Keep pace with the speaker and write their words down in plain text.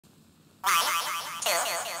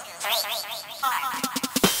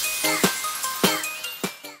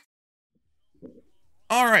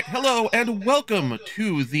All right, hello and welcome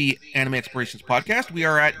to the Anime Explorations podcast. We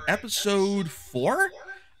are at episode 4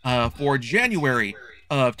 for January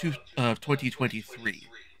of 2023.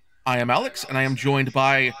 I am Alex, and I am joined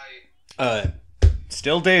by... Uh,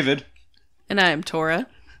 Still David. And I am Tora.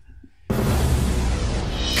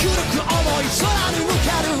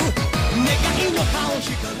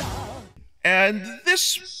 And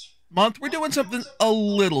this month we're doing something a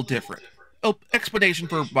little different. Explanation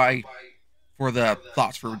for the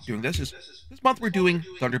thoughts for doing this is this month we're doing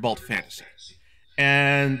Thunderbolt Fantasy.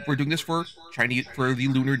 And we're doing this for the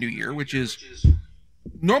Lunar New Year, which is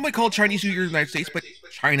normally called Chinese New Year in the United States, but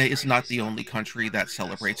China is not the only country that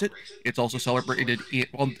celebrates it. It's also celebrated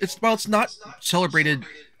it's not celebrated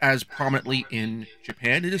as prominently in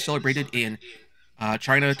Japan. It is celebrated in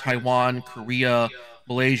China, Taiwan, Korea,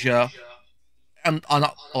 Malaysia, and a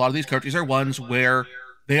lot of these countries are ones where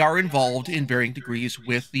they are involved in varying degrees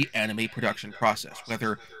with the anime production process,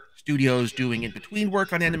 whether studios doing in-between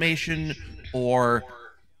work on animation, or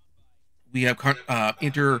we have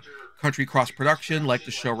inter-country cross-production like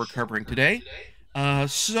the show we're covering today.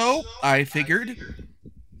 So I figured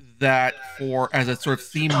that as a sort of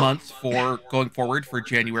theme month for going forward for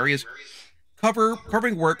January is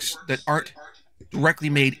covering works that aren't directly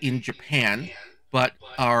made in Japan, but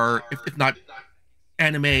are, if not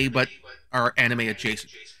anime, but are anime adjacent.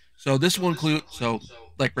 So this will include,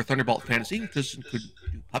 like for Thunderbolt Fantasy, this could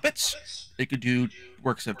do puppets. They could do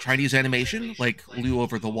works of Chinese animation, like Lu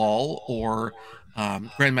Over the Wall or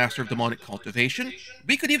Grandmaster of Demonic Cultivation.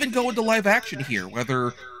 We could even go into live action here,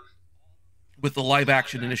 whether with the live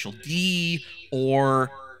action initial D,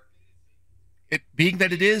 or it being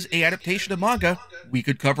that it is a adaptation of manga, we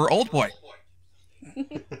could cover Old Boy.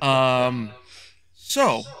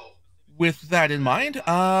 So, with that in mind,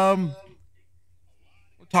 we'll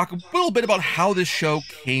talk a little bit about how this show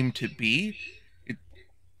came to be.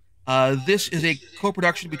 This is a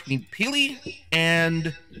co-production between Pili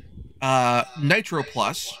and Nitro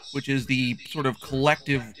Plus, which is the sort of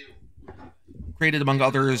collective created among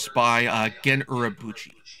others by Gen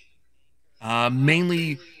Urobuchi.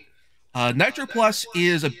 Mainly, Nitro Plus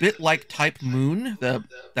is a bit like Type Moon,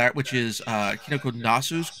 which is Hinako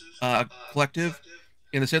Nasu's collective,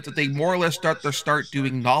 in the sense that they more or less start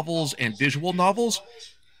doing novels and visual novels.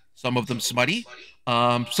 Some of them smutty.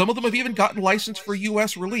 Some of them have even gotten licensed for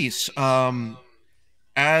U.S. release.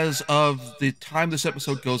 As of the time this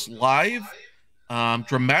episode goes live,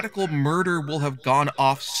 Dramatical Murder will have gone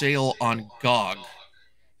off sale on GOG,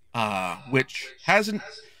 which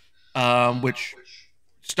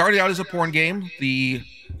started out as a porn game.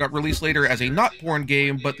 Got released later as a not porn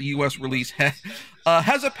game, but the U.S. release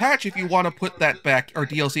has a patch if you want to put that back, or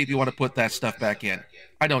DLC if you want to put that stuff back in.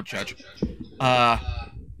 I don't judge.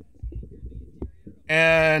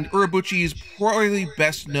 And Urobuchi is probably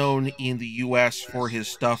best known in the U.S. for his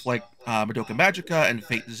stuff like Madoka Magica and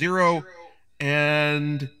Fate Zero.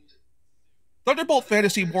 And Thunderbolt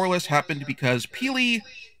Fantasy more or less happened because Pili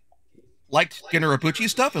liked Gen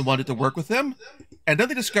Urobuchi's stuff and wanted to work with him. And then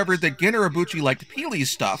they discovered that Gen Urobuchi liked Pili's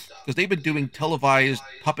stuff because they've been doing televised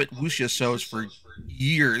puppet wuxia shows for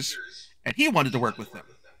years, and he wanted to work with them.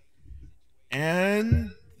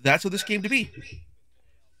 And that's how this came to be.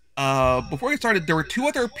 Before we started, there were 2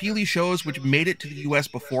 other Pili shows which made it to the U.S.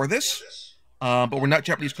 before this, but were not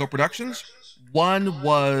Japanese co-productions. One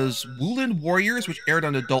was Woolen Warriors, which aired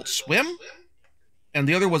on Adult Swim, and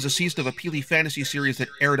the other was a season of a Pili fantasy series that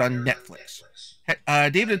aired on Netflix.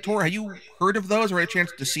 David and Tor, have you heard of those or had a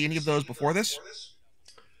chance to see any of those before this?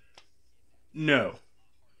 No.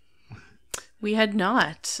 We had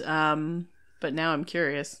not, but now I'm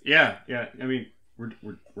curious. Yeah. I mean,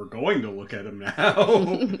 we're going to look at them now.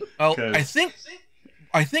 Well, I think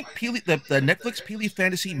Pili, the Netflix Pili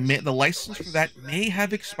Fantasy, the license for that may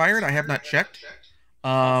have expired. I have not checked.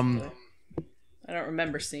 I don't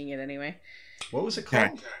remember seeing it anyway. What was it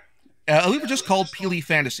called? Okay. I believe it's just called Pili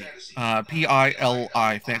Fantasy,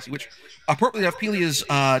 P-I-L-I Fantasy, which appropriately enough, Pili is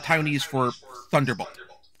Taiwanese for Thunderbolt.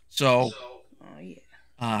 So,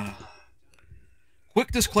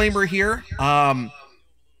 quick disclaimer here.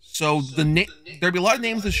 So there'll be a lot of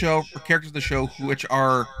names of the show, or characters of the show, which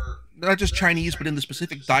are not just Chinese, but in the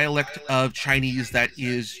specific dialect of Chinese that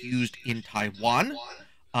is used in Taiwan.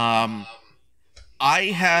 I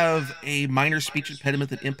have a minor speech impediment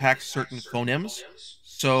that impacts certain phonemes,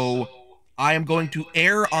 so I am going to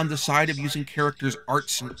err on the side of using characters'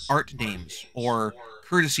 art names or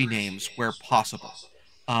courtesy names where possible.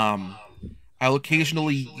 I'll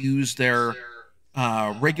occasionally use their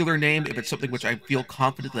regular name if it's something which I feel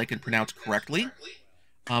confident that I can pronounce correctly.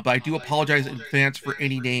 But I do apologize in advance for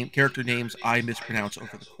any character names I mispronounce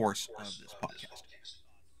over the course of this podcast.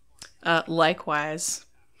 Likewise.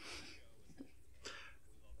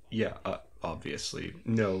 Yeah, obviously,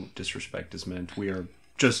 no disrespect is meant. We are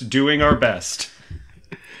just doing our best.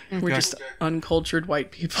 We're just uncultured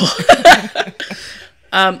white people.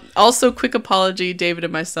 Also, quick apology. David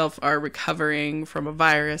and myself are recovering from a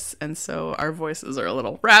virus, and so our voices are a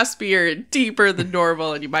little raspier and deeper than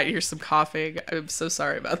normal, and you might hear some coughing. I'm so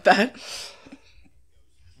sorry about that.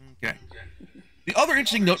 Okay. The other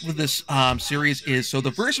interesting note with this series is, so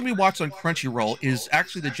the version we watched on Crunchyroll is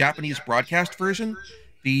actually the Japanese broadcast version.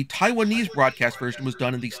 The Taiwanese broadcast version was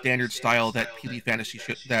done in the standard style that PB Fantasy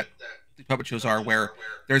that the puppet shows are, where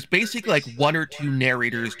there's basically like one or two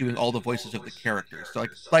narrators doing all the voices of the characters. So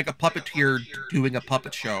like a puppeteer doing a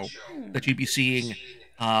puppet show that you'd be seeing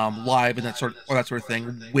live and that sort of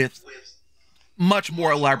thing, with much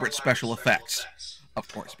more elaborate special effects, of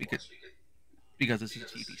course, because this is a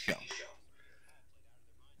TV show.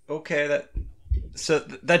 Okay,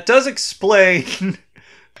 that does explain,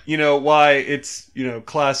 why it's,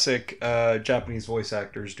 classic Japanese voice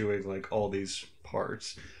actors doing like all these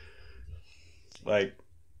parts. Like,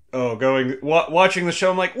 watching the show,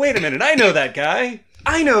 I'm like, wait a minute, I know that guy.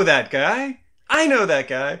 I know that guy. I know that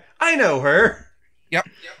guy. I know her. Yep.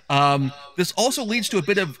 This also leads to a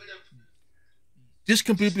bit of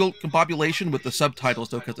discombobulation with the subtitles,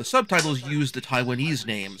 though, because the subtitles use the Taiwanese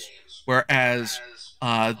names, whereas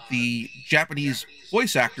the Japanese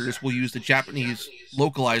voice actors will use the Japanese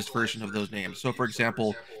localized version of those names. So, for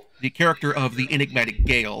example, the character of the enigmatic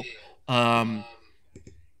Gale,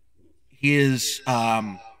 his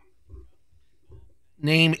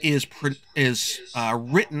name is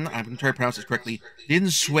written, I'm going to try to pronounce this correctly, Rin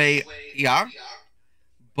Sui Ya,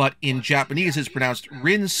 but in Japanese it's pronounced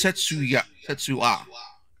Rin Setsuya,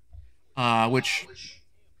 which is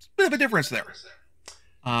a bit of a difference there.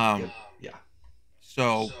 Yeah.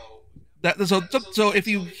 So if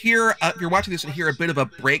you hear, if you're watching this and hear a bit of a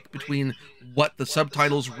break between what the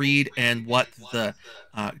subtitles read and what the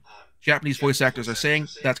Japanese voice actors are saying,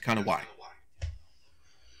 that's kind of why.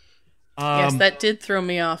 Yes, that did throw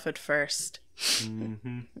me off at first.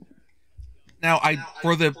 Mm-hmm. Now,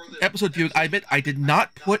 for the episode viewing, I admit I did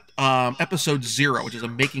not put episode 0, which is a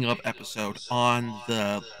making of episode, on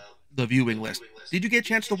the viewing list. Did you get a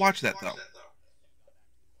chance to watch that, though?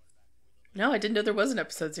 No, I didn't know there was an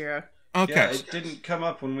episode 0. Okay. Yeah, it didn't come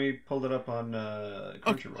up when we pulled it up on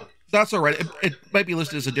Crunchyroll. That's all right. It might be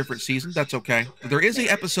listed as a different season. That's okay. There is a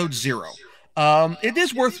episode 0. It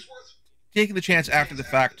is worth taking the chance after the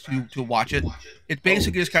fact to watch it. It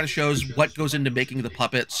basically just kind of shows what goes into making the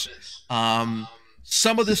puppets.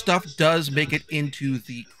 Some of this stuff does make it into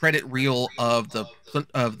the credit reel of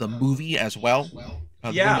the movie as well.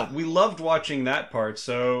 We loved watching that part,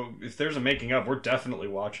 so if there's a making of, we're definitely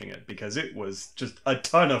watching it, because it was just a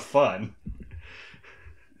ton of fun.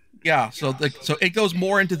 Yeah, so it goes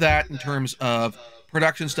more into that in terms of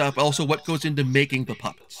production stuff, also what goes into making the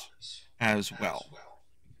puppets as well.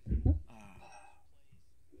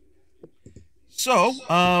 So,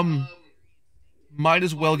 might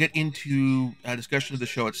as well get into a discussion of the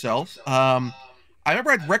show itself. I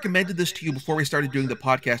remember I'd recommended this to you before we started doing the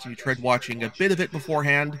podcast, and you tried watching a bit of it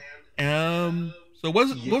beforehand. So what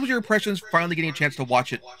was your impressions finally getting a chance to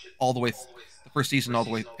watch it all the way, the first season all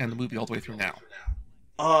the way, and the movie all the way through now?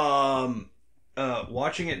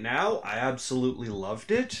 Watching it now, I absolutely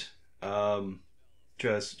loved it.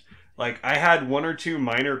 Just, like, I had one or two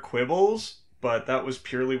minor quibbles, but that was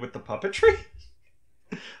purely with the puppetry.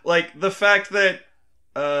 Like, the fact that,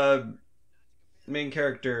 main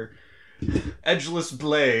character, Edgeless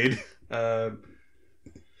Blade,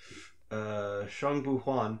 Shangbu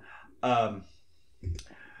Huan,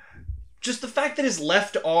 just the fact that his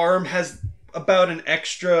left arm has about an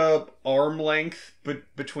extra arm length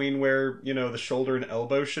between where, the shoulder and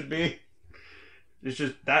elbow should be. It's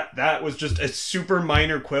just that was just a super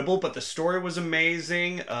minor quibble, but the story was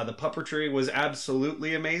amazing. The puppetry was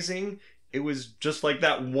absolutely amazing. It was just like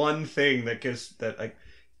that one thing that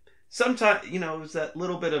sometimes, it was that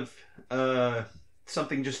little bit of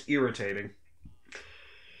something just irritating.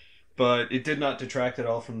 But it did not detract at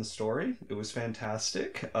all from the story. It was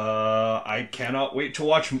fantastic. I cannot wait to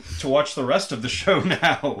watch the rest of the show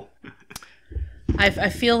now. I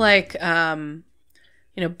feel like,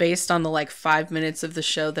 based on the 5 minutes of the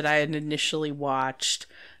show that I had initially watched,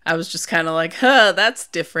 I was just kind of like, that's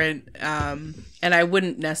different. And I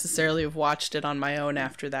wouldn't necessarily have watched it on my own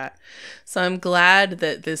after that. So I'm glad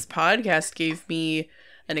that this podcast gave me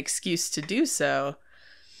an excuse to do so.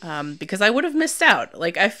 Because I would have missed out.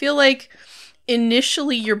 I feel like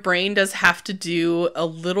initially your brain does have to do a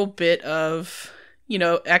little bit of,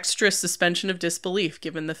 extra suspension of disbelief,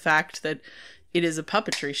 given the fact that it is a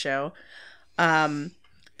puppetry show.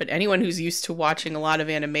 But anyone who's used to watching a lot of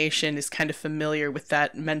animation is kind of familiar with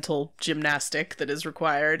that mental gymnastic that is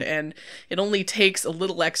required, and it only takes a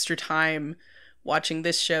little extra time watching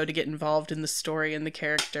this show to get involved in the story and the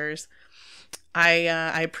characters. I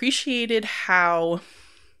appreciated how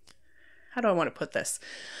do I want to put this?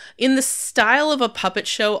 In the style of a puppet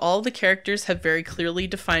show, all the characters have very clearly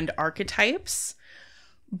defined archetypes,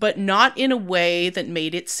 but not in a way that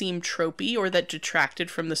made it seem tropey or that detracted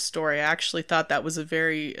from the story. I actually thought that was a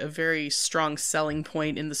very strong selling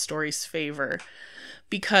point in the story's favor.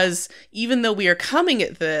 Because even though we are coming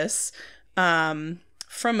at this from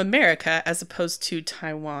America as opposed to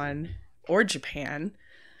Taiwan or Japan,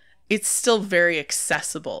 it's still very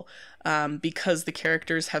accessible because the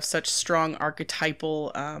characters have such strong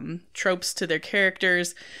archetypal tropes to their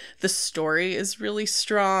characters. The story is really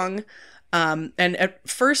strong. And at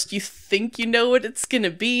first you think you know what it's going to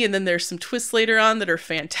be, and then there's some twists later on that are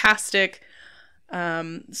fantastic.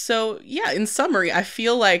 So yeah, in summary, I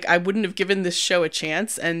feel like I wouldn't have given this show a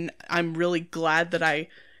chance, and I'm really glad that I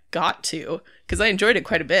got to, because I enjoyed it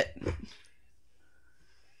quite a bit.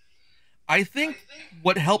 I think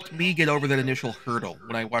what helped me get over that initial hurdle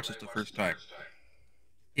when I watched this the first time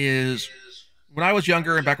is when I was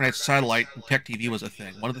younger and back when I had satellite and tech TV was a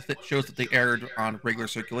thing, one of the shows that they aired on regular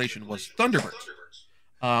circulation was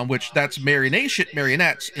Thunderbirds, which that's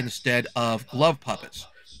marionettes instead of glove puppets.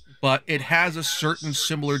 But it has a certain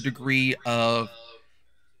similar degree of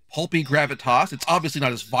pulpy gravitas. It's obviously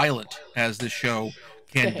not as violent as this show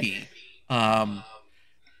can be,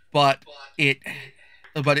 but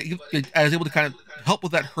I was able to kind of help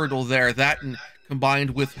with that hurdle there. That, and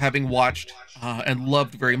combined with having watched and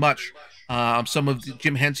loved very much some of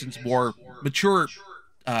Jim Henson's more mature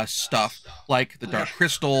stuff, like The Dark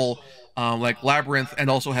Crystal, like Labyrinth, and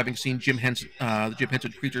also having seen Jim Henson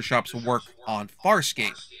Creature Shop's work on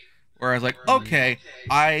Farscape, where I was like, okay,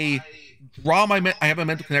 I have a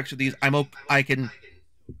mental connection to these. I can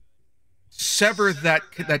sever that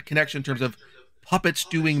connection in terms of puppets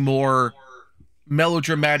doing more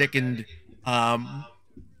melodramatic and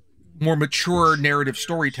more mature narrative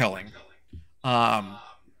storytelling,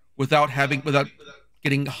 without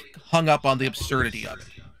getting hung up on the absurdity of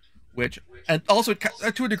it. And also,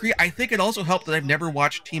 to a degree, I think it also helped that I've never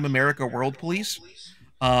watched Team America World Police,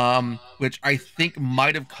 which I think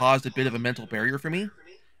might have caused a bit of a mental barrier for me,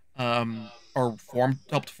 or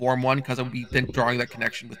helped form one, because I would be then drawing that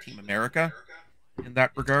connection with Team America in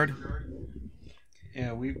that regard.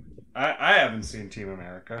 Yeah, I haven't seen Team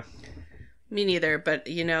America. Me neither, but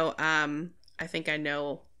I think I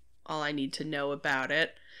know all I need to know about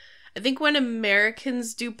it. I think when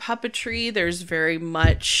Americans do puppetry, there's very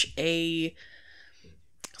much a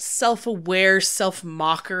self-aware,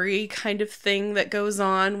 self-mockery kind of thing that goes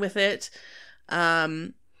on with it.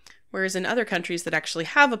 Whereas in other countries that actually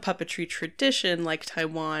have a puppetry tradition, like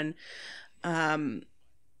Taiwan,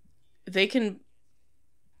 they can,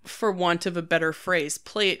 for want of a better phrase,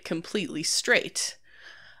 play it completely straight.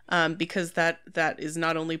 Because that is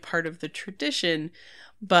not only part of the tradition,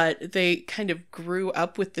 but they kind of grew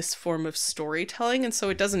up with this form of storytelling, and so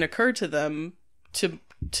it doesn't occur to them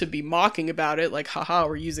to be mocking about it, like, haha,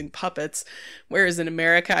 we're using puppets. Whereas in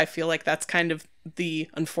America, I feel like that's kind of the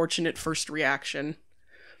unfortunate first reaction.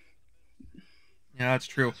 Yeah, that's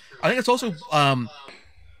true. I think it's also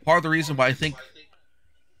part of the reason why I think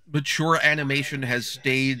mature animation has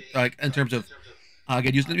stayed, like, in terms of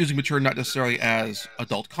again, using mature not necessarily as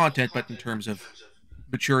adult content, but in terms of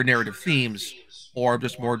mature narrative themes, or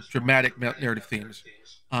just more dramatic narrative themes,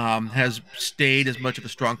 has stayed as much of a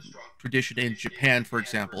strong tradition in Japan, for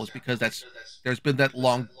example, is because there's been that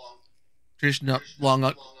long tradition,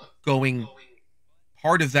 long going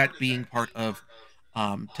part of that being part of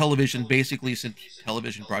television, basically since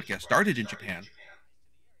television broadcast started in Japan.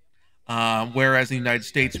 Whereas in the United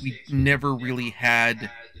States, we never really had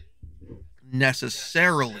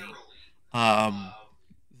necessarily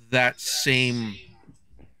that same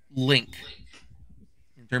link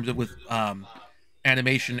in terms of with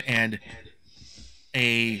animation and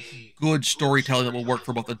a good storytelling that will work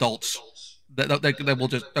for both adults,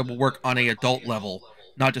 that will work on a adult level,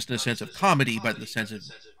 not just in the sense of comedy, but in the sense of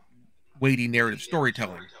weighty narrative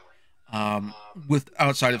storytelling, with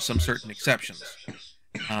outside of some certain exceptions,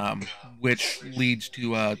 which led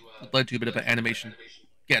to a bit of an animation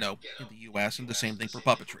ghetto in the U.S., and the same thing for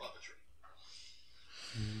puppetry.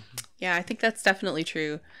 Yeah, I think that's definitely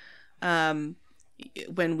true.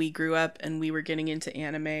 When we grew up and we were getting into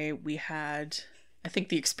anime, we had, I think,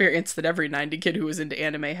 the experience that every 90 kid who was into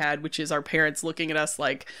anime had, which is our parents looking at us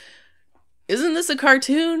like, isn't this a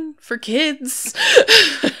cartoon for kids?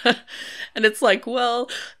 And it's like, well,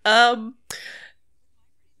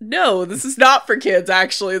 no, this is not for kids,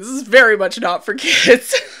 actually. This is very much not for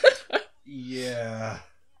kids. Yeah.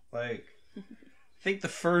 Like, I think the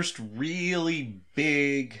first really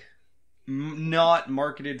big, not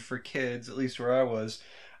marketed for kids, at least where I was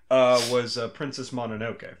Princess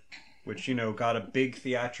Mononoke, which, got a big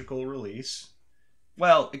theatrical release.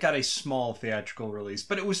 Well, it got a small theatrical release,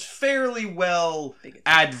 but it was fairly well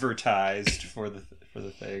advertised for the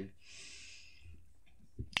thing,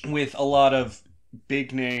 with a lot of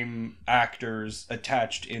big name actors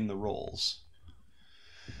attached in the roles.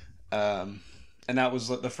 And that was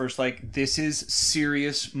the first, this is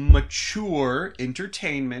serious, mature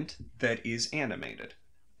entertainment that is animated.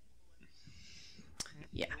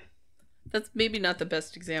 Yeah. That's maybe not the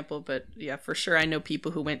best example, but yeah, for sure I know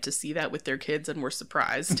people who went to see that with their kids and were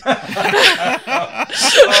surprised. Oh,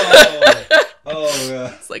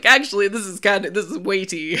 yeah. It's like, actually, this is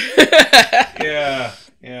weighty. Yeah,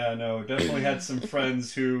 no, definitely had some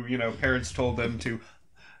friends who, parents told them to,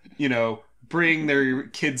 bring their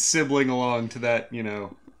kid's sibling along to that,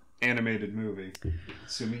 animated movie,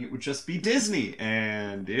 assuming it would just be Disney,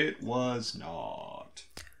 and it was not.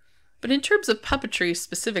 But in terms of puppetry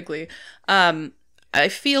specifically, I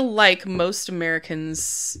feel like most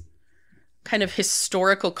Americans' kind of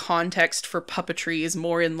historical context for puppetry is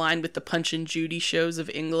more in line with the Punch and Judy shows of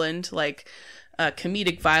England, like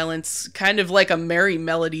comedic violence, kind of like a Merry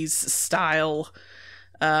Melodies style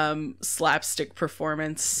slapstick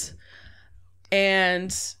performance.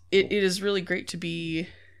 And it is really great to be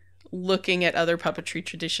looking at other puppetry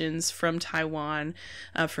traditions from Taiwan,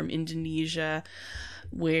 from Indonesia,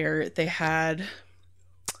 where they had,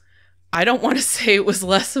 I don't want to say it was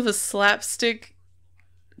less of a slapstick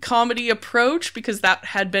comedy approach, because that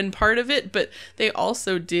had been part of it, but they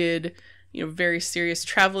also did, very serious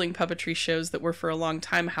traveling puppetry shows that were for a long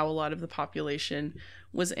time how a lot of the population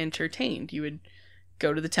was entertained. You would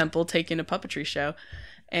go to the temple, take in a puppetry show,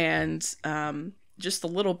 and just a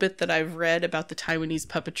little bit that I've read about the Taiwanese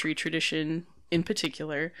puppetry tradition in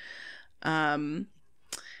particular,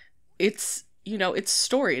 it's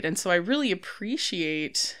storied. And so I really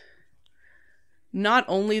appreciate not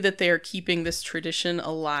only that they are keeping this tradition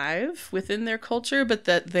alive within their culture, but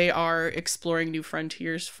that they are exploring new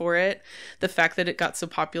frontiers for it. The fact that it got so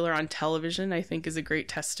popular on television, I think, is a great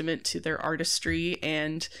testament to their artistry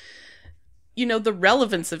and, the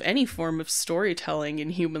relevance of any form of storytelling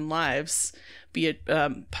in human lives, be it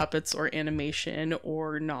puppets or animation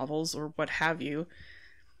or novels or what have you.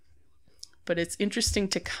 But it's interesting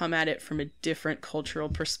to come at it from a different cultural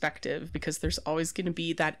perspective, because there's always going to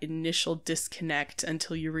be that initial disconnect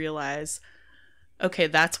until you realize, okay,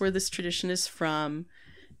 that's where this tradition is from,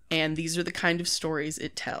 and these are the kind of stories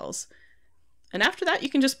it tells. And after that, you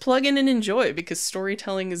can just plug in and enjoy, because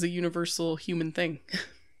storytelling is a universal human thing.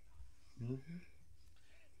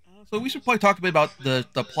 So we should probably talk a bit about the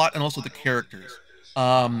plot and also the characters.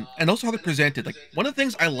 And also how they're presented. Like, one of the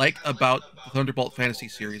things I like about the Thunderbolt Fantasy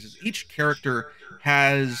series is each character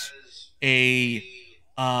has a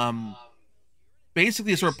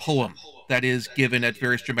basically a sort of poem that is given at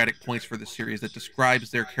various dramatic points for the series that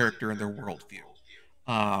describes their character and their worldview.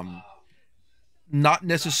 Not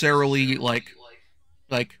necessarily like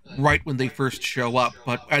right when they first show up,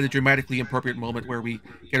 but at a dramatically appropriate moment where we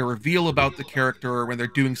get a reveal about the character or when they're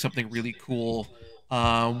doing something really cool.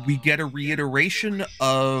 We get a reiteration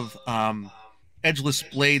of Edgeless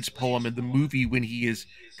Blade's poem in the movie when he is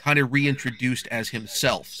kind of reintroduced as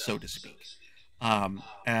himself, so to speak,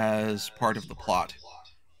 as part of the plot.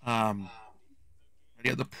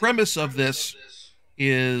 The premise of this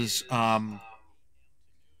is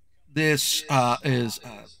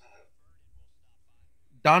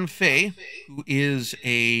Don Fei, who is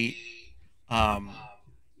a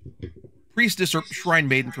priestess or shrine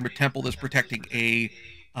maiden from a temple that's protecting a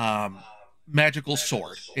magical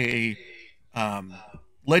sword, a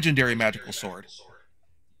legendary magical sword,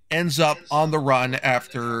 ends up on the run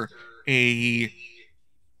after a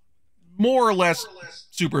more or less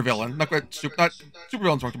supervillain, not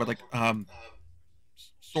supervillain's wrong, but like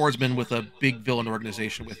swordsman with a big villain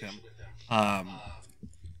organization with him.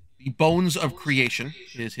 The Bones of Creation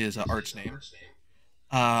is his art's name.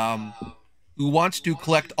 Who wants to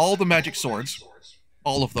collect all the magic swords,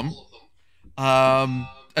 all of them,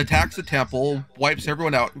 attacks the temple, wipes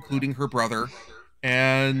everyone out, including her brother,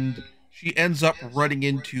 and she ends up running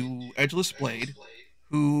into Edgeless Blade,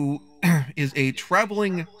 who is a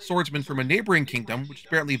traveling swordsman from a neighboring kingdom, which is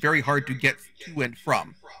apparently very hard to get to and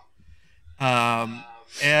from.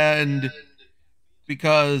 And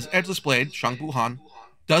because Edgeless Blade, Shang Bu Han,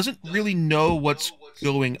 doesn't really know what's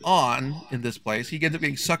going on in this place. He ends up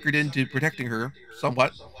getting suckered into protecting her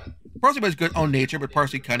somewhat, partially by his good own nature, but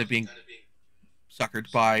partially kind of being suckered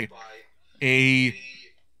by a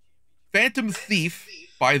phantom thief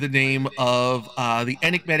by the name of the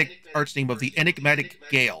enigmatic arch name of the Enigmatic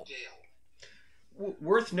Gale.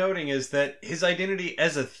 Worth noting is that his identity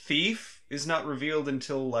as a thief is not revealed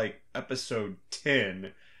until like episode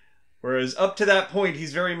 10, whereas up to that point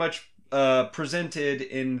he's very much presented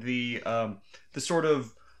in the sort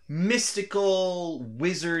of mystical,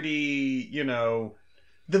 wizardy, you know,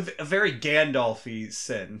 a very Gandalf-y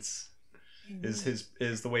sense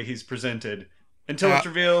is the way he's presented until it's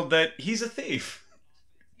revealed that he's a thief.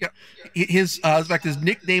 Yeah, his in fact, his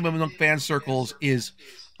nickname among fan circles is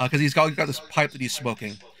because he's got this pipe that he's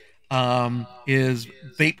smoking, is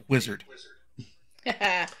Vape Wizard.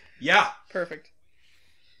 Yeah, perfect.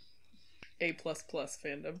 A++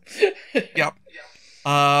 fandom. Yep.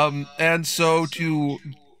 And so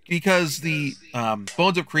because the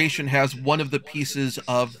Bones of Creation has one of the pieces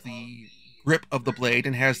of the grip of the blade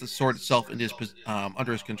and has the sword itself in his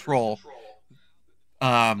under his control,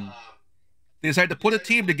 they decided to put a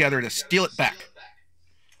team together to steal it back,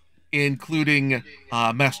 including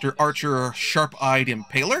Master Archer Sharp-Eyed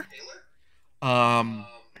Impaler,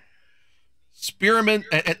 Spearman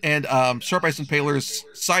and Sharp-Eyed Impaler's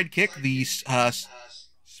sidekick, the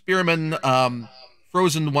Spearman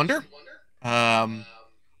Frozen Wonder,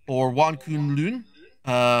 or Wan Kun Lun.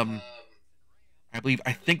 I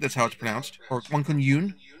think that's how it's pronounced, or Wan Kun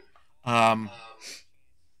Yun.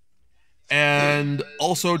 And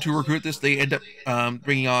also to recruit this, they end up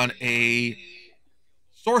bringing on a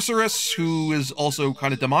sorceress who is also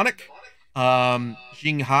kind of demonic,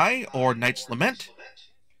 Jing Hai, or Knight's Lament,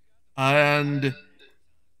 and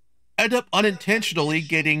end up unintentionally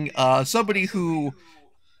getting somebody who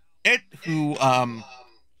the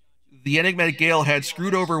Enigmatic Gale had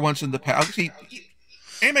screwed over once in the past.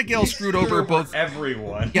 Enigmatic Gale screwed over both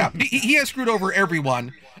everyone. Yeah, he has screwed over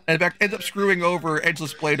everyone, and in fact ends up screwing over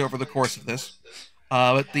Edgeless Blade over the course of this.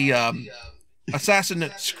 But the assassin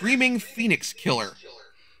Screaming Phoenix Killer.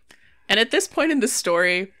 And at this point in the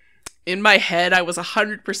story, in my head, I was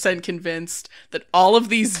 100% convinced that all of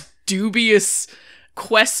these dubious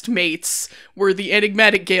quest mates were the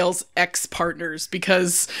Enigmatic Gale's ex-partners,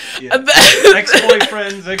 because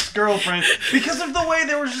ex-boyfriends, ex-girlfriends, because of the way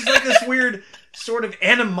there was just like this weird sort of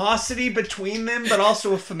animosity between them, but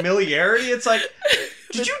also a familiarity. It's like,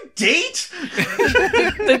 did you date?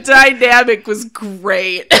 The dynamic was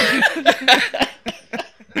great.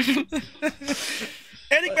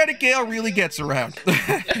 Enigmatic Gale really gets around.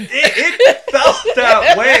 it felt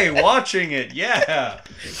that way watching it. Yeah,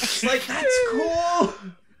 it's like, that's cool.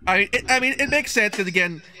 I mean, it makes sense because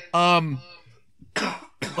again,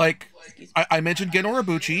 like I mentioned Gen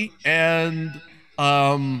Orabuchi, and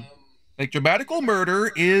like Dramatical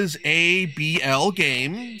Murder is a BL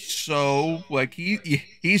game, so like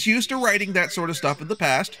he's used to writing that sort of stuff in the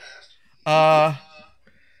past. So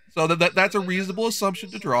that's a reasonable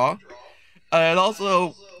assumption to draw. It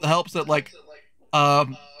also helps that, like,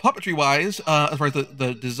 puppetry-wise, as far as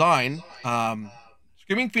the design,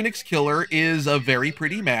 Screaming Phoenix Killer is a very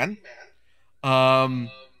pretty man. And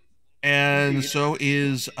so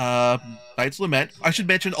is Knight's Lament. I should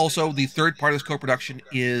mention also the third part of this co-production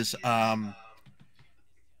is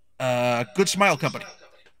Good Smile Company,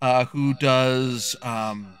 who does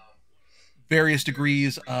various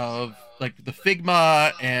degrees of, like, the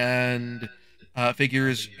Figma and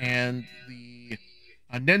figures and the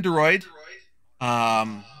Nendoroid.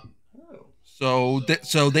 So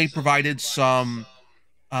they provided some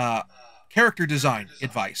character design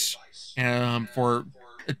advice for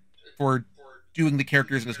doing the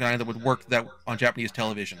characters in this kind that would work that on Japanese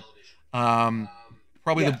television.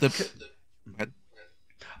 Probably Yeah. Go ahead.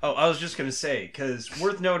 Oh, I was just going to say, because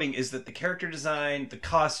worth noting is that the character design, the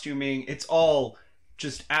costuming, it's all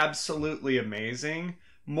just absolutely amazing.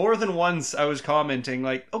 More than once I was commenting,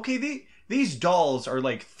 like, okay, these dolls are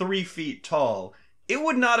like 3 feet tall. It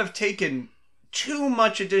would not have taken too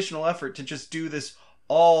much additional effort to just do this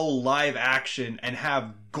all live action and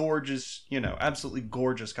have gorgeous, absolutely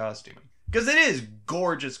gorgeous costuming. Because it is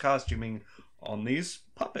gorgeous costuming on these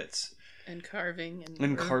puppets. And carving.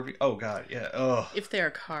 And carving. Oh, God, yeah. Ugh. If they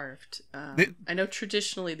are carved. I know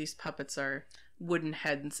traditionally these puppets are wooden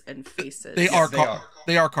heads and faces. They are carved.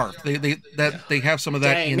 They have some of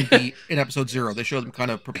that in episode 0. They show them kind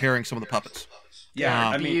of preparing some of the puppets. Yeah,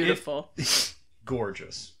 I mean, beautiful.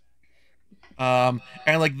 Gorgeous. And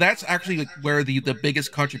like that's actually like where the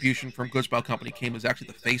biggest contribution from Good Smile Company came, is actually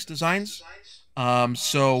the face designs.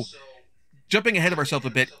 So jumping ahead of ourselves a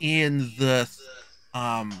bit, in the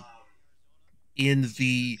um, in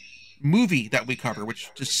the movie that we cover, which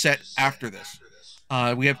is set after this.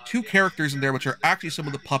 We have two characters in there, which are actually some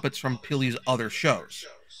of the puppets from Peely's other shows.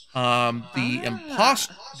 Ah.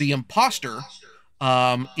 The imposter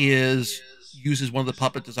is uses one of the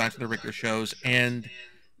puppet designs from the regular shows, and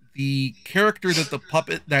the character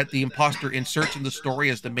that the imposter inserts in the story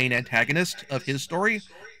as the main antagonist of his story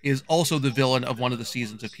is also the villain of one of the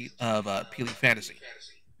seasons of Peely Fantasy.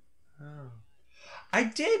 Oh.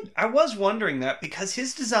 I was wondering that because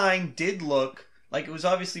his design did look like it was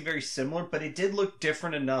obviously very similar, but it did look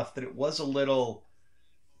different enough that it was a little.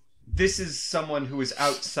 This is someone who is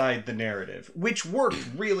outside the narrative, which worked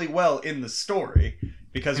really well in the story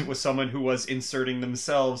because it was someone who was inserting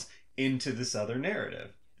themselves into this other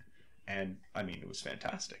narrative. And I mean, it was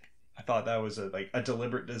fantastic. I thought that was a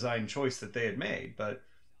deliberate design choice that they had made, but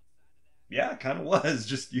yeah, it kind of was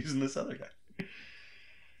just using this other guy.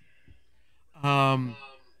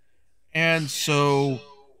 And so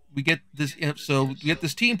we get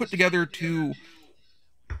this team put together to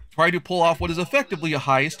try to pull off what is effectively a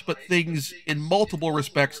heist, but things in multiple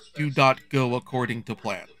respects do not go according to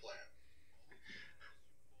plan.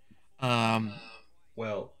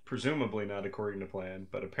 Well, presumably not according to plan,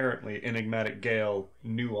 but apparently Enigmatic Gale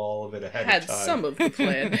knew all of it ahead Had of time. some of the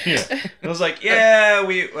plan. Yeah. It was like,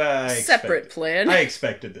 yeah, Separate plan. I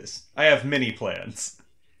expected this. I have many plans.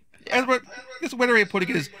 And this way of putting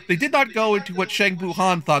it is, they did not go into what Shang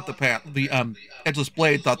Buhan thought the Edgeless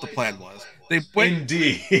Blade thought the plan was. They went...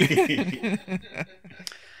 Indeed.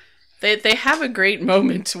 They have a great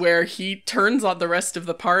moment where he turns on the rest of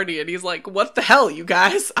the party and he's like, "What the hell, you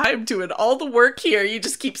guys? I'm doing all the work here. You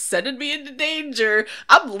just keep sending me into danger.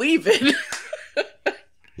 I'm leaving."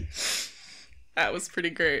 That was pretty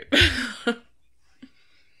great.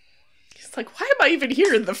 He's like, "Why am I even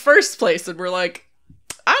here in the first place?" And we're like,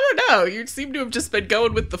 "I don't know. You seem to have just been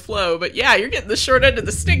going with the flow. But yeah, you're getting the short end of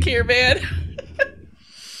the stick here, man."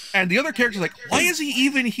 And the other character's like, "Why is he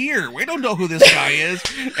even here? We don't know who this guy is."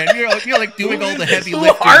 And you're like doing all the heavy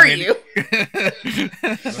lifting. Who are you?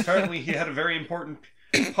 Apparently, he had a very important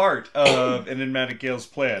part of Enigmatic Gale's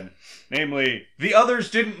plan. Namely, the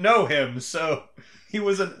others didn't know him, so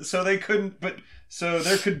they couldn't. But so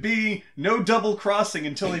there could be no double crossing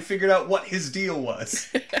until they figured out what his deal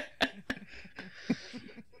was.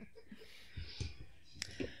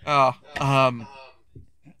 Yeah,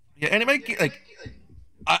 and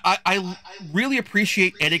I really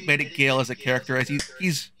appreciate Enigmatic Gale as a character, as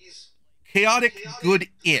he's chaotic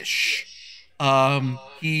good-ish.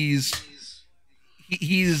 He's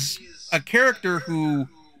a character who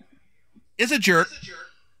is a jerk,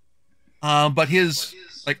 but his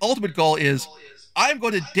ultimate goal is, I'm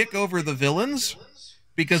going to dick over the villains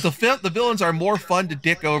because the villains are more fun to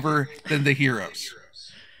dick over than the heroes.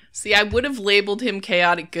 See, I would have labeled him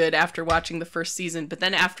chaotic good after watching the first season, but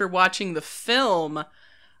then after watching the film,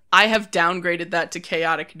 I have downgraded that to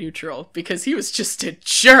chaotic neutral because he was just a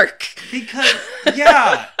jerk. Because,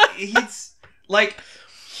 yeah, he's like,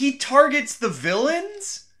 he targets the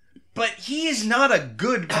villains, but he is not a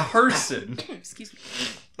good person. Excuse me.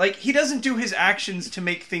 Like, he doesn't do his actions to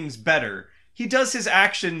make things better. He does his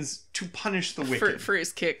actions to punish the wicked. For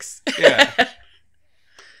his kicks. Yeah.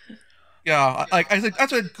 Yeah, I think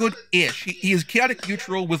that's a good-ish. He is chaotic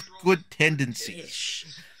neutral with good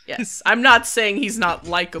tendencies. Yes, I'm not saying he's not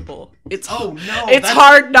likable. It's that's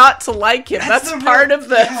hard not to like him. That's part of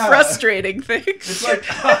the yeah. frustrating thing. It's like,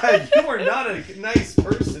 you are not a nice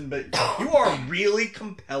person, but you are a really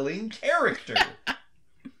compelling character.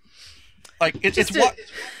 Like it's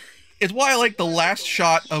why I like the last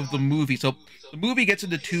shot of the movie. So the movie gets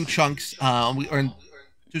into two chunks. We are in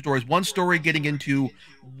two stories. One story getting into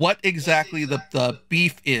what exactly the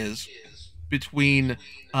beef is between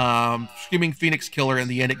Screaming Phoenix Killer and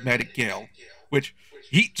the Enigmatic Gale, which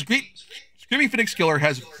Screaming Phoenix Killer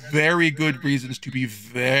has very good reasons to be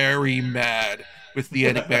very mad with the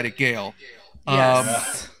Enigmatic Gale.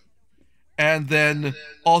 Yes. And then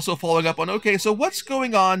also following up on, okay, so what's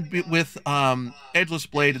going on with Edgeless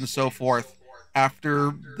Blade and so forth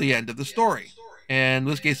after the end of the story? And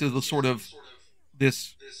in this case, is the sort of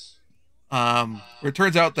this where it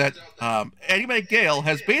turns out that Enigmatic Gale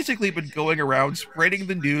has basically been going around spreading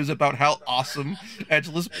the news about how awesome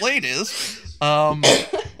Edgeless Blade is. And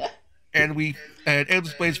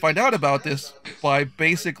Edgeless Blades find out about this by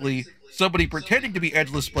basically somebody pretending to be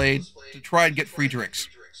Edgeless Blade to try and get free drinks.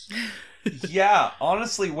 Yeah,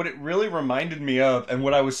 honestly, what it really reminded me of, and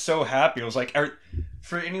what I was so happy, I was like,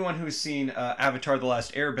 for anyone who's seen Avatar: The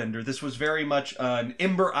Last Airbender, this was very much an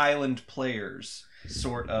Ember Island Players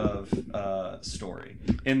sort of story,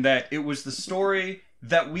 in that it was the story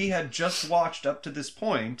that we had just watched up to this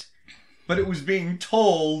point, but it was being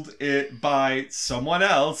told it by someone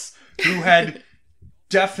else who had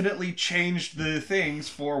definitely changed the things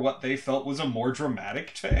for what they felt was a more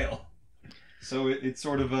dramatic tale. So it's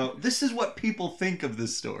sort of a, this is what people think of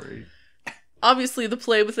this story. Obviously, the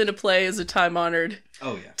play within a play is a time-honored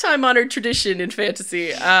tradition in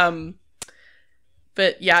fantasy.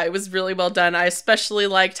 But yeah, it was really well done. I especially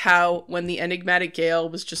liked how when the enigmatic Gale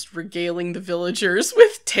was just regaling the villagers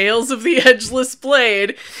with tales of the Edgeless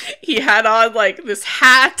Blade, he had on like this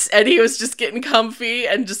hat and he was just getting comfy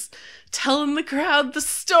and just telling the crowd the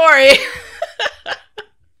story.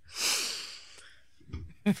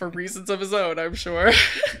 For reasons of his own, I'm sure.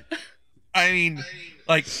 I mean,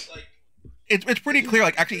 like, it's pretty clear.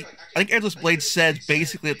 Like, actually, I think Edgeless Blade said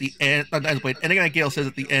basically at the end, not Edgeless Blade, Enigmatic Gale says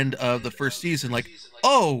at the end of the first season, like,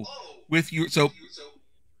 oh,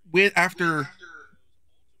 after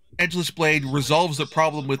Edgeless Blade resolves the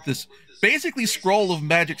problem with this basically scroll of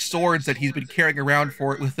magic swords that he's been carrying around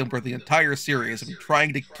with him for the entire series and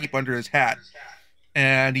trying to keep under his hat,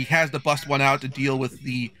 and he has to bust one out to deal with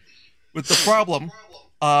the problem.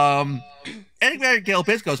 Enigmatic Gale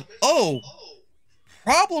basically goes, oh,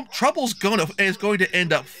 trouble's going to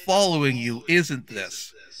end up following you, isn't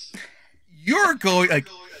this? You're going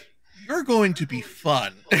to be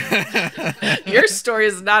fun. Your story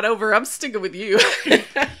is not over. I'm sticking with you.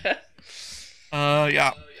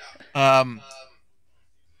 Yeah.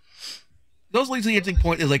 Those leads to the interesting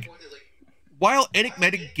point is, like, while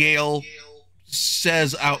Enigmatic Gale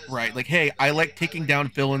says outright, like, hey, I like taking down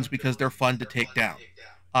villains because they're fun to take down.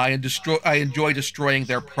 I enjoy destroying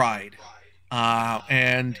their pride.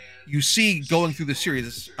 And you see going through the series,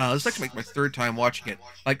 this is actually my third time watching it,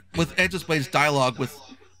 like with Edgeless Blade's dialogue with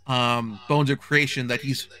Bones of Creation, that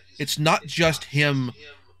it's not just him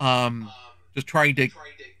just trying to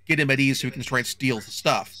get him at ease so he can try and steal the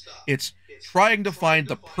stuff. It's trying to find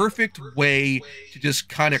the perfect way to just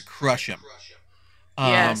kind of crush him.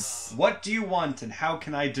 Yes. What do you want, and how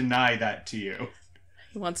can I deny that to you?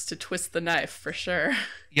 He wants to twist the knife, for sure.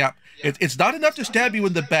 Yeah. It's not enough to stab you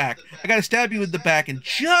in the back. I gotta stab you in the back in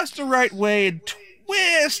just the right way and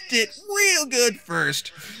twist it real good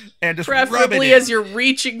first. And just rub it preferably in. as you're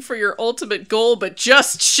reaching for your ultimate goal, but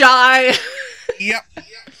just shy. Yep.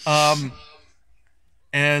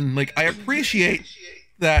 And, like, I appreciate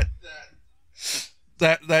that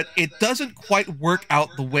it doesn't quite work out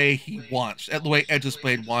the way he wants, the way Edgeless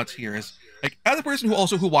Blade wants here. Is, like, as a person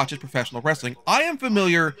who watches professional wrestling, I am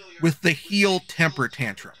familiar with the heel temper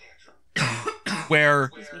tantrum,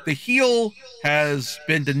 where the heel has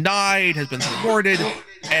been denied, has been thwarted,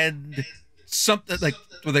 and something like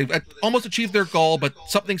they've almost achieved their goal, but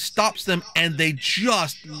something stops them, and they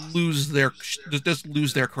just lose their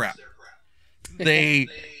crap. They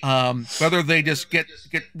whether they just get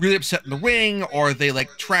really upset in the ring, or they like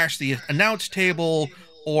trash the announce table,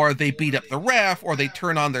 or they beat up the ref, or they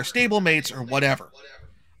turn on their stablemates, or whatever.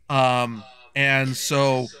 And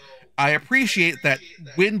so I appreciate that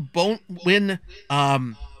when Bones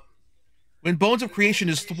of Creation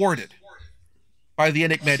is thwarted by the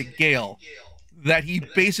Enigmatic Gale, that he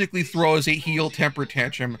basically throws a heel temper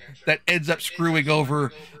tantrum that ends up screwing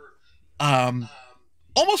over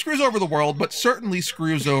almost screws over the world, but certainly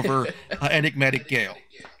screws over Enigmatic Gale.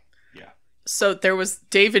 Yeah. So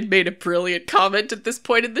David made a brilliant comment at this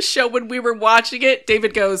point in the show when we were watching it.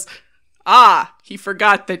 David goes, he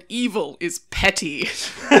forgot that evil is petty.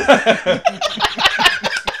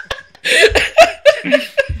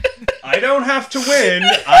 I don't have to win,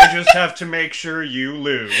 I just have to make sure you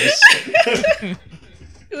lose. It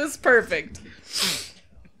was perfect.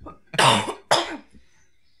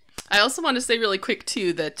 I also want to say really quick,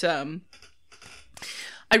 too, that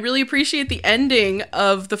I really appreciate the ending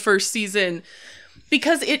of the first season,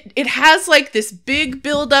 because it has, like, this big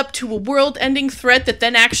build-up to a world-ending threat that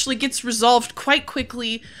then actually gets resolved quite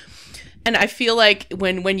quickly. And I feel like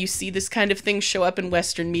when you see this kind of thing show up in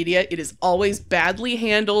Western media, it is always badly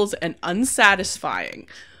handled and unsatisfying.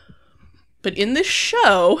 But in this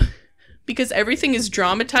show, because everything is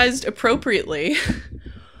dramatized appropriately,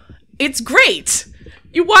 it's great!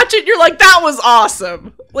 You watch it and you're like, that was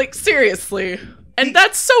awesome. Like, seriously. And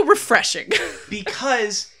that's so refreshing.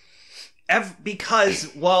 Because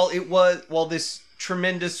while this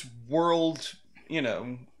tremendous world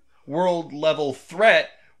level threat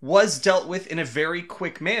was dealt with in a very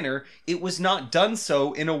quick manner, it was not done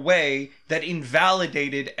so in a way that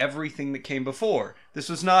invalidated everything that came before. This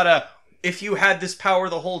was not if you had this power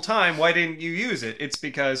the whole time, why didn't you use it? It's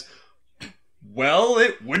because,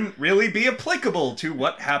 it wouldn't really be applicable to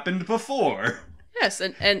what happened before. Yes,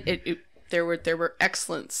 and it There were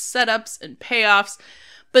excellent setups and payoffs.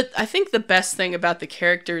 But I think the best thing about the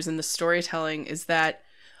characters and the storytelling is that,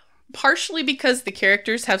 partially because the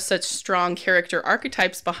characters have such strong character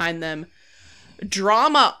archetypes behind them,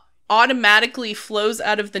 drama automatically flows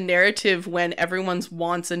out of the narrative when everyone's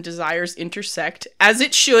wants and desires intersect, as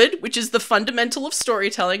it should, which is the fundamental of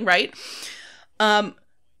storytelling, right?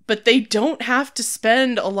 But they don't have to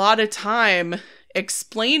spend a lot of time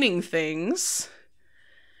explaining things.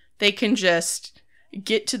 They can just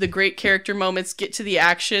get to the great character moments, get to the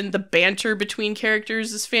action. The banter between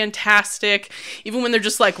characters is fantastic. Even when they're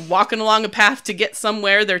just like walking along a path to get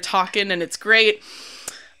somewhere, they're talking and it's great.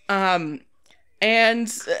 And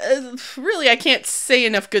really, I can't say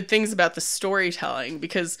enough good things about the storytelling,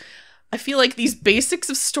 because I feel like these basics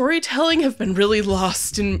of storytelling have been really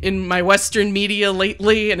lost in my Western media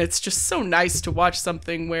lately, and it's just so nice to watch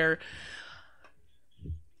something where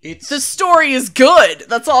the story is good.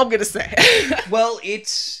 That's all I'm going to say. Well,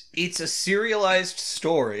 it's a serialized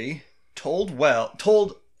story told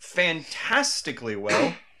fantastically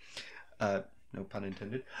well. No pun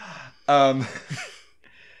intended.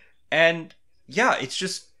 And yeah,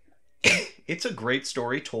 it's a great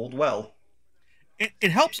story told well.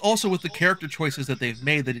 It helps also with the character choices that they've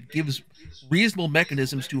made, that it gives reasonable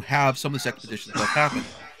mechanisms to have some of this expedition stuff happen.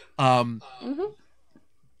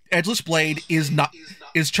 Edgeless Blade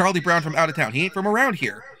is Charlie Brown from out of town. He ain't from around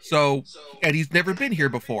here, and he's never been here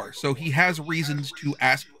before, so he has reasons to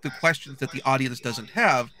ask the questions that the audience doesn't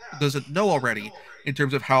know already, in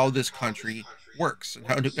terms of how this country works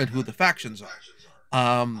and who the factions are.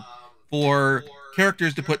 For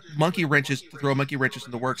characters to throw monkey wrenches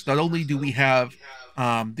in the works, not only do we have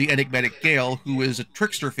the enigmatic Gale, who is a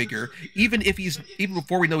trickster figure. Even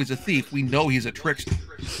before we know he's a thief, we know he's a trickster.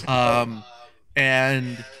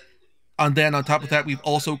 And then on top of that, we've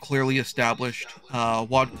also clearly established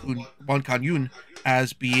Wan Kan Yun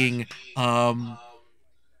as being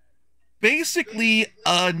basically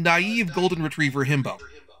a naive golden retriever himbo.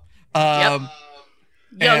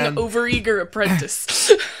 Young, overeager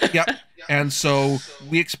apprentice. Yep. And so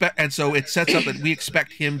it sets up that we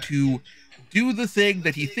expect him to do the thing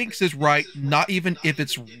that he thinks is right, not even if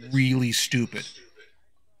it's really stupid.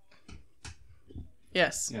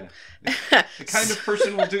 Yes. Yeah. The kind of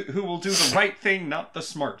person who will do the right thing, not the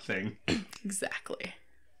smart thing. Exactly.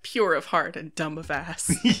 Pure of heart and dumb of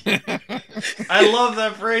ass. I love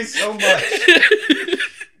that phrase so much.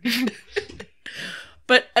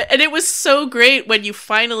 And it was so great when you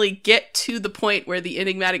finally get to the point where the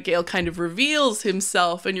enigmatic Gale kind of reveals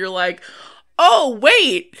himself, and you're like, oh,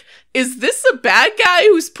 wait, is this a bad guy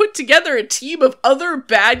who's put together a team of other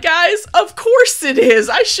bad guys? Of course it is.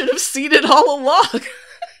 I should have seen it all along.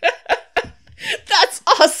 That's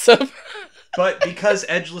awesome. But because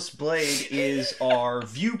Edgeless Blade is our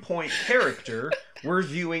viewpoint character, we're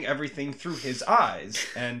viewing everything through his eyes.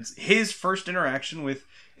 And his first interaction with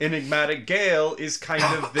enigmatic Gale is kind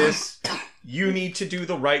of this, you need to do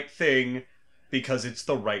the right thing because it's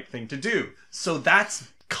the right thing to do. So that's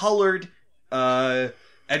colored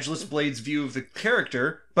Edgeless Blade's view of the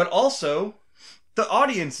character, but also the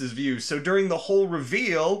audience's view. So during the whole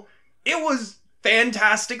reveal, it was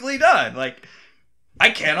fantastically done. Like, I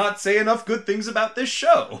cannot say enough good things about this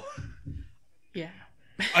show. Yeah.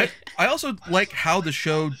 I also like how the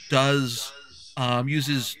show does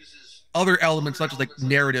uses other elements, not just like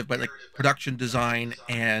narrative, but like production design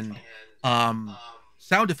and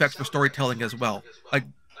sound effects for storytelling as well. Like,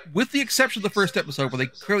 with the exception of the first episode where they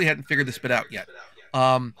clearly hadn't figured this bit out yet.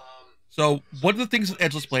 So one of the things with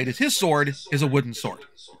Edgeless Blade is his sword is a wooden sword.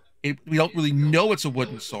 We don't really know it's a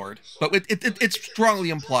wooden sword, but it's strongly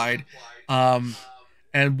implied.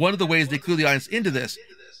 And one of the ways they clue the audience into this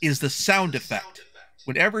is the sound effect.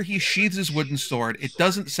 Whenever he sheathes his wooden sword, it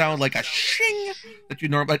doesn't sound like a shing that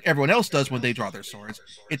like everyone else does when they draw their swords.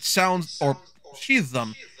 It sounds, or sheathe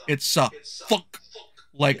them, it's a thunk,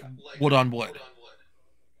 like wood on wood.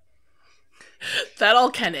 That all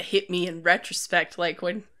kind of hit me in retrospect, like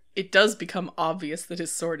when it does become obvious that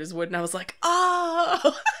his sword is wood, and I was like,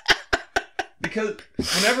 oh! Because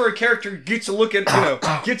whenever a character gets a look at,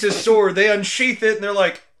 gets his sword, they unsheath it, and they're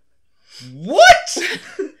like, what?!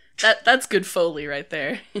 That's good Foley right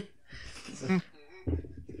there.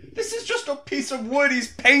 This is just a piece of wood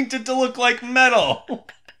he's painted to look like metal!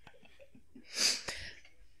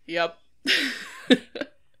 Yep.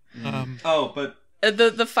 But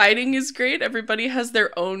The fighting is great. Everybody has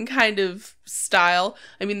their own kind of style.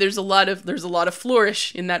 I mean, there's a lot of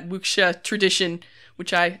flourish in that wuxia tradition,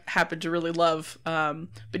 which I happen to really love.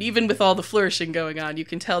 But even with all the flourishing going on, you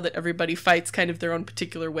can tell that everybody fights kind of their own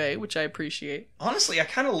particular way, which I appreciate. Honestly, I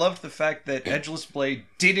kind of loved the fact that Edgeless Blade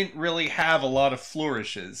didn't really have a lot of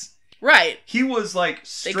flourishes. Right. He was like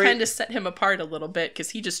straight... They kind of set him apart a little bit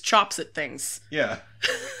because he just chops at things. Yeah.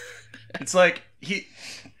 It's like he...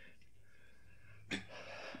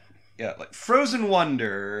 Yeah, like Frozen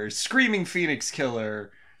Wonder, Screaming Phoenix Killer,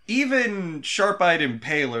 even Sharp-Eyed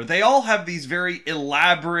Impaler, they all have these very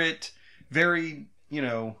elaborate, very,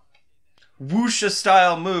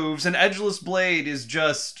 wuxia-style moves, and Edgeless Blade is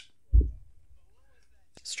just...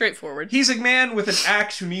 straightforward. He's a man with an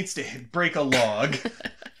axe who needs to break a log.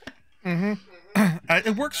 Mm-hmm.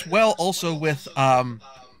 It works well also with,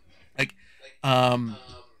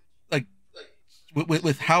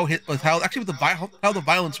 with how the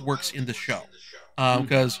violence works in the show,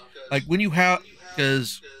 because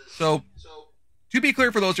so to be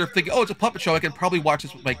clear for those who are thinking, oh, it's a puppet show, I can probably watch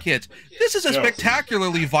this with my kids. This is a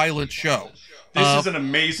spectacularly violent show. This is an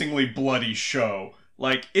amazingly bloody show.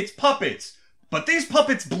 Like, it's puppets, but these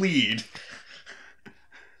puppets bleed.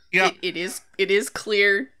 Yeah, it is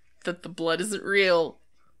clear that the blood isn't real,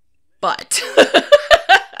 but.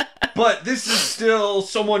 But this is still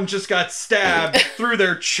someone just got stabbed through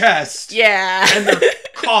their chest. Yeah. And they're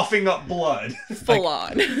coughing up blood. Full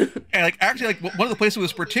on. And actually, one of the places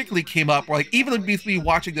this particularly came up, where even with me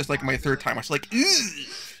watching this my third time, I was like, ugh,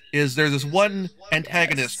 is there's this one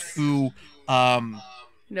antagonist who know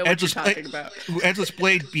what you're talking about. Who Edgeless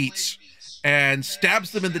Blade beats and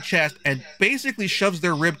stabs them in the chest and basically shoves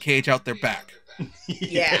their rib cage out their back.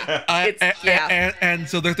 Yeah. And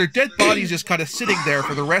so their dead bodies just kind of sitting there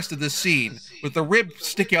for the rest of this scene with the rib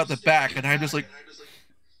sticking out the back, and I'm just like,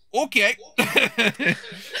 okay.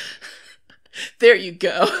 There you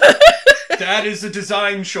go. That is a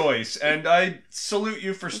design choice, and I salute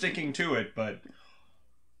you for sticking to it, but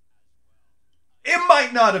it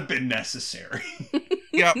might not have been necessary.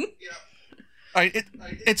 Yeah.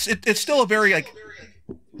 It's still a very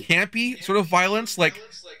campy sort of violence.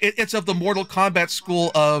 It's of the Mortal Kombat school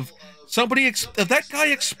of that guy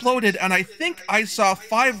exploded, and I think I saw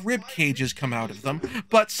 5 rib cages come out of them.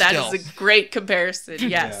 But still, that is a great comparison.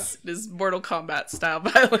 Yes, It is Mortal Kombat style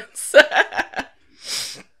violence.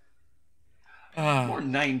 More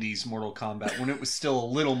 90s Mortal Kombat when it was still a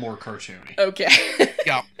little more cartoony. Okay.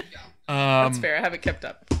 Yeah. That's fair. I haven't kept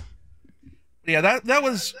up. Yeah, that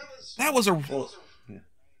was a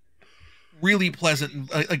really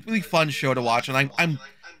pleasant, really fun show to watch, and I'm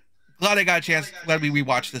glad I got a chance. Glad we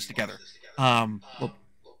rewatched this together. I'm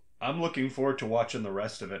looking forward to watching the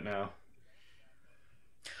rest of it now.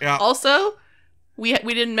 Yeah. Also, we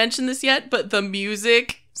didn't mention this yet, but the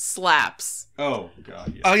music slaps. Oh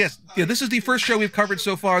God. Yes. Oh yes. Yeah. This is the first show we've covered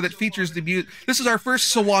so far that features the music. This is our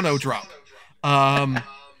first Sawano drop.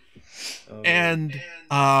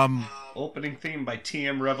 Opening theme by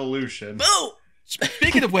TM Revolution. Boo!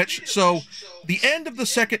 Speaking of which, so the end of the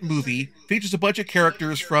second movie features a bunch of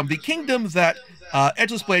characters from the kingdom that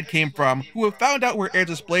Edgeless Blade came from, who have found out where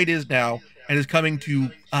Edgeless Blade is now and is coming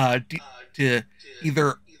to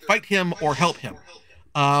either fight him or help him.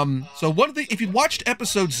 So if you watched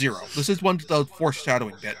episode 0, this is the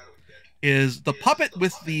foreshadowing bit, is the puppet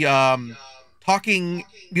with the talking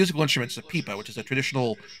musical instruments, the pipa, which is a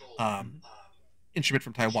traditional instrument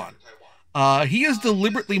from Taiwan. He is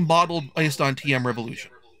deliberately modeled based on TM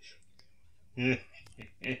Revolution.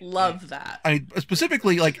 Love that.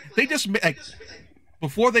 Specifically, they just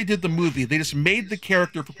before they did the movie, they just made the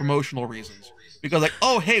character for promotional reasons. Because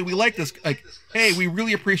oh hey, we like this. Hey, we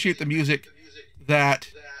really appreciate the music that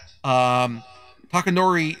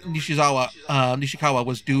Takanori Nishikawa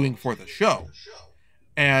was doing for the show,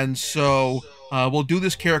 and so we'll do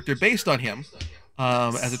this character based on him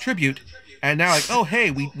as a tribute. And now, oh hey,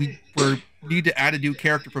 we need to add a new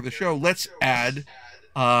character for the show. Let's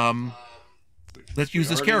use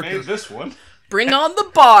this character. Made this one. Bring on the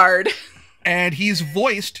bard. And he's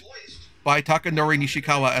voiced by Takanori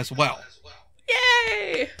Nishikawa as well.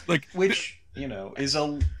 Yay! Which is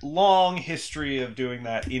a long history of doing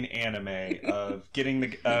that in anime, of getting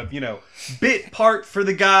the bit part for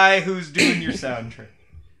the guy who's doing your soundtrack.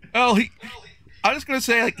 Well, I'm just gonna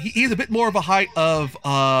say he's a bit more of a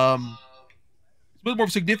a bit more of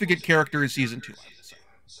a significant character in season 2, I would say,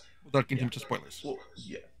 without getting into spoilers. Well,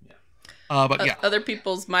 yeah. But yeah, other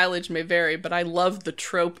people's mileage may vary, but I love the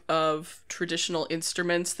trope of traditional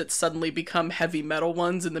instruments that suddenly become heavy metal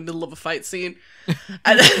ones in the middle of a fight scene.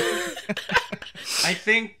 I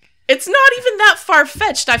think It's not even that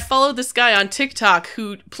far-fetched. I follow this guy on TikTok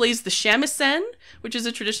who plays the shamisen, which is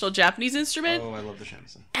a traditional Japanese instrument. Oh, I love the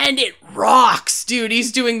shamisen. And it rocks, dude.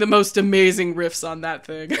 He's doing the most amazing riffs on that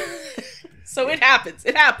thing. So it happens.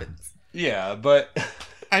 It happens. Yeah, but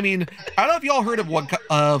I mean, I don't know if y'all heard of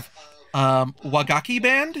Wagaki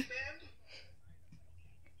Band.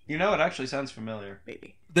 you know, it actually sounds familiar.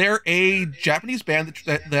 Maybe. They're a Japanese band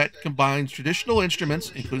that combines traditional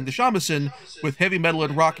instruments, including the shamisen, with heavy metal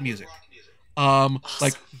and rock music.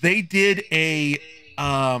 Like they did a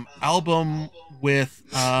album with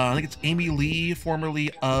I think it's Amy Lee,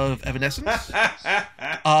 formerly of Evanescence. Nice.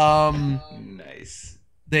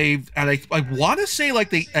 I want to say like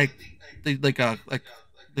the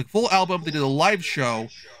full album. They did a live show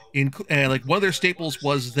and like one of their staples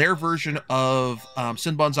was their version of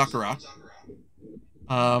Senbon Sakura,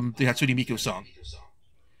 the Hatsune Miku song.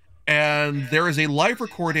 And there is a live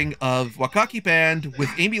recording of Wakaki Band with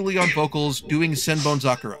Amy Lee on vocals doing Senbon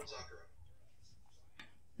Sakura.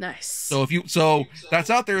 Nice. So that's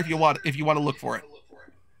out there if you want to look for it.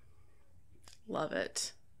 Love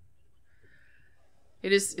it.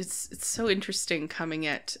 It's so interesting coming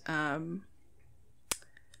at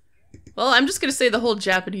well, I'm just gonna say the whole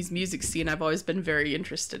Japanese music scene I've always been very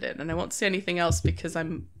interested in, and I won't say anything else because I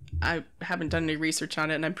haven't done any research on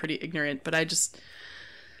it and I'm pretty ignorant, but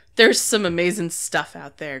there's some amazing stuff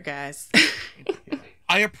out there, guys.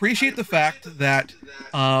 I appreciate the fact that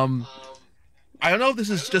I don't know if this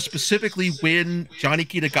is just specifically when Johnny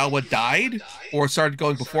Kitagawa died or started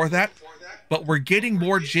going before that, but we're getting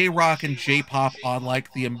more J-rock and J-pop on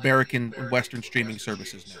like the American and Western streaming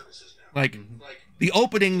services now. Like the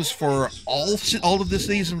openings for all of the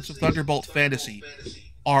seasons of Thunderbolt Fantasy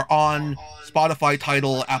are on Spotify,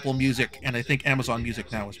 Tidal, Apple Music, and I think Amazon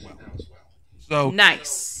Music now as well. So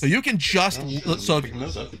nice. So you can just so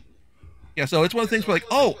it's one of the things where like,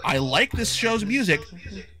 oh, I like this show's music.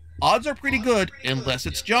 Odds are pretty good unless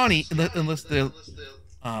it's Johnny, unless the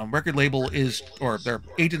record label is, or their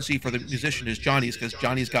agency for the musician is Johnny's, because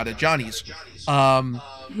Johnny's got a Johnny's.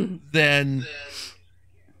 Then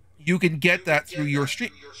you can get that through your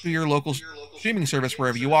local streaming service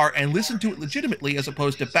wherever you are and listen to it legitimately, as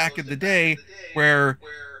opposed to back in the day where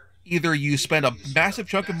either you spent a massive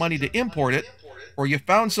chunk of money to import it, or you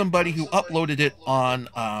found somebody who uploaded it on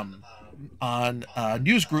a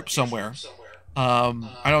news group somewhere. I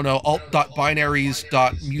don't know,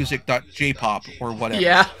 alt.binaries.music.jpop or whatever.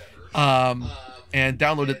 Yeah. And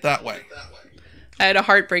download it that way. I had a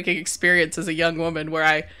heartbreaking experience as a young woman where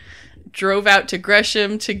I drove out to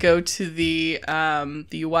Gresham to go to the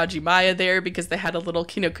Uwaji Maya there because they had a little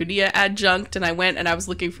Kinokuniya adjunct, and I went and I was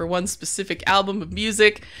looking for one specific album of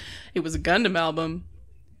music. It was a Gundam album.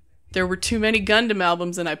 There were too many Gundam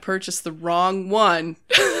albums and I purchased the wrong one.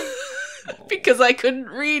 Because I couldn't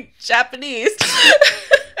read Japanese.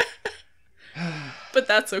 But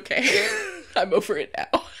that's okay. I'm over it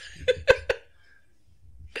now.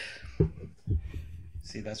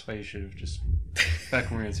 See, that's why you should have just, back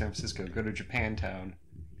when we were in San Francisco, go to Japantown,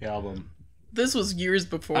 the album. This was years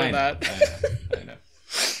before I know.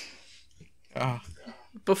 that.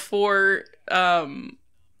 Before, oh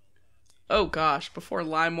gosh, before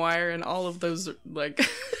LimeWire and all of those, like...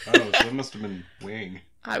 Oh, so it must have been Wing.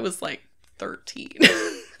 I was like 13.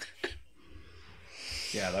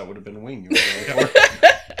 Yeah, that would have been Wing. You were really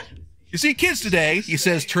you see, kids today, he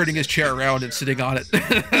says, turning his chair around and sitting on it.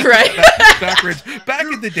 Right. Backwards. Back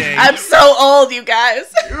in the day. I'm so old, you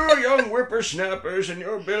guys. You young whippersnappers and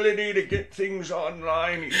your ability to get things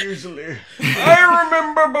online easily. I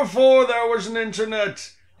remember before there was an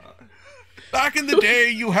internet. Back in the day,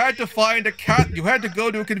 you had to find a cat. You had to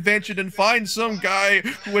go to a convention and find some guy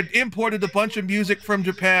who had imported a bunch of music from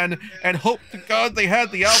Japan and hope to God they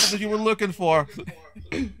had the album that you were looking for.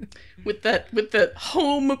 With the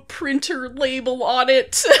home printer label on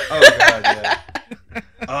it. Oh god, yeah.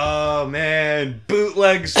 Oh man,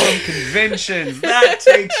 bootlegs from conventions. That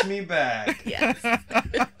takes me back. Yes.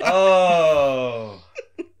 Oh.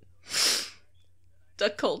 The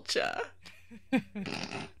culture.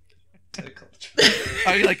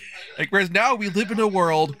 I mean, like whereas now we live in a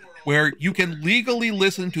world where you can legally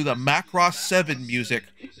listen to the Macross 7 music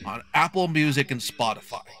on Apple Music and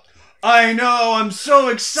Spotify. I know, I'm so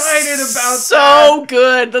excited about that. So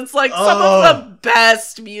good. That's like some of the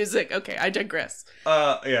best music. Okay, I digress.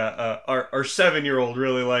 Our 7-year-old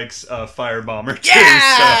really likes Firebomber too.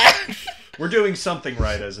 Yeah! So we're doing something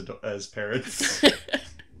right as parents.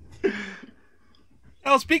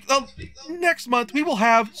 Now, next month we will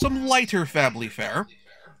have some lighter family fare.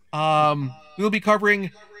 We'll be covering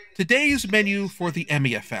today's menu for the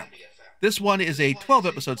Emiya family. This one is a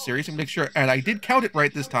 12-episode series, and make sure, and I did count it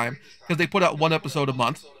right this time because they put out one episode a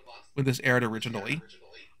month when this aired originally.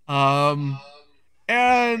 And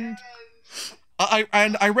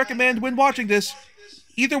I recommend when watching this,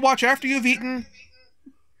 either watch after you've eaten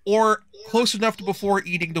or close enough to before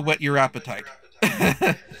eating to whet your appetite.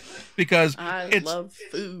 Because I love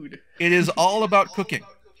food. It is all about cooking.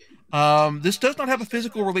 This does not have a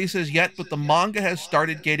physical release as yet, but the manga has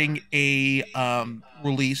started getting a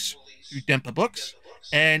release through Dempa Books,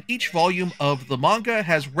 and each volume of the manga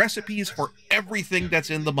has recipes for everything that's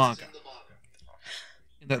in the manga.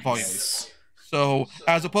 In that volume. So,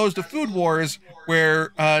 as opposed to Food Wars,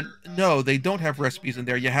 where, no, they don't have recipes in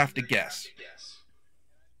there, you have to guess.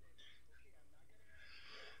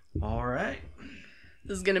 All right.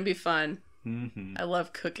 This is going to be fun. Mm-hmm. I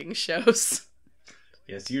love cooking shows.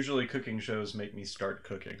 Yes, usually cooking shows make me start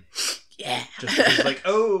cooking. Yeah. Just because, like,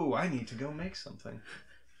 oh, I need to go make something.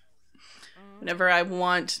 Whenever I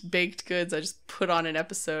want baked goods, I just put on an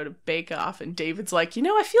episode of Bake Off, and David's like,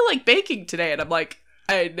 I feel like baking today. And I'm like,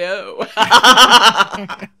 I know.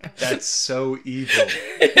 That's so evil.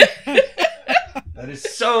 That is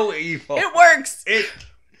so evil. It works.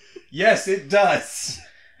 Yes, it does.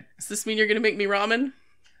 Does this mean you're going to make me ramen?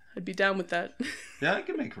 I'd be down with that. Yeah, I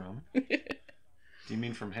can make ramen. Do you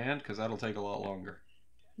mean from hand? Because that'll take a lot longer.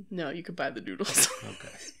 No, you could buy the noodles. Okay.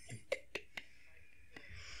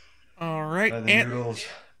 All right. By the noodles,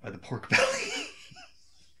 by the pork belly.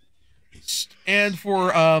 And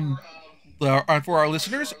for our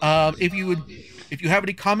listeners, if you have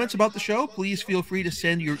any comments about the show, please feel free to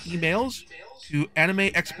send your emails to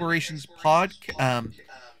animeexplorationspod.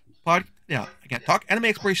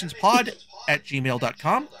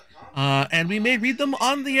 animeexplorationspod@gmail.com, and we may read them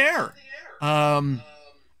on the air.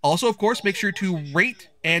 Also, of course, make sure to rate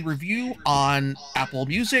and review on Apple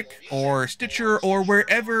Music or Stitcher or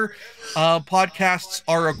wherever podcasts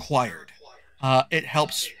are acquired. It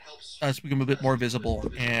helps us become a bit more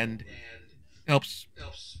visible and helps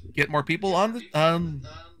get more people on the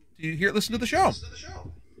to listen to the show.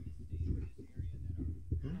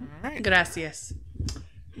 All right. Gracias.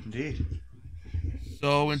 Indeed.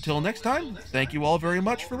 So until next time, thank you all very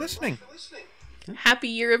much for listening. Happy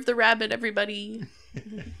Year of the Rabbit, everybody.